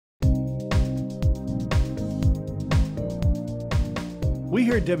We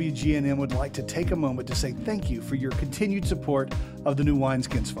here at WGNM would like to take a moment to say thank you for your continued support of the new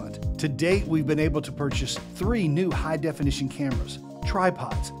Wineskins Fund. To date, we've been able to purchase 3 new high-definition cameras,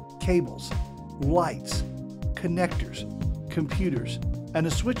 tripods, cables, lights, connectors, computers, and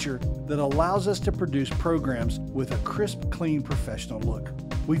a switcher that allows us to produce programs with a crisp, clean, professional look.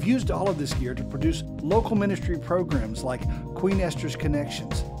 We've used all of this gear to produce local ministry programs like Queen Esther's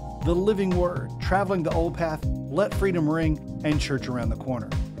Connections, The Living Word, Traveling the Old Path, Let Freedom Ring, and Church Around the Corner.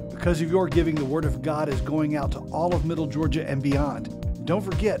 Because of your giving, the Word of God is going out to all of Middle Georgia and beyond. Don't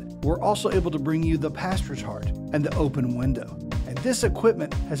forget, we're also able to bring you the Pastor's Heart and the Open Window. And this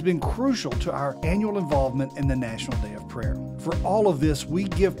equipment has been crucial to our annual involvement in the National Day of Prayer. For all of this, we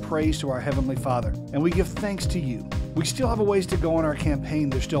give praise to our Heavenly Father, and we give thanks to you. We still have a ways to go on our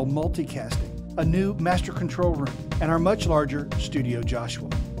campaign. There's still multicasting, a new master control room, and our much larger Studio Joshua.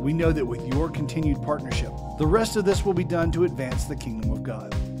 We know that with your continued partnership, the rest of this will be done to advance the kingdom of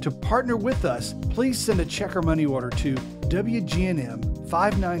God. To partner with us, please send a check or money order to WGNM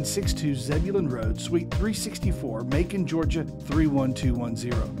 5962 Zebulon Road, Suite 364, Macon, Georgia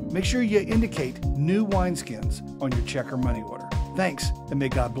 31210. Make sure you indicate New Wineskins on your check or money order. Thanks, and may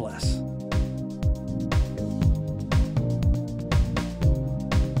God bless.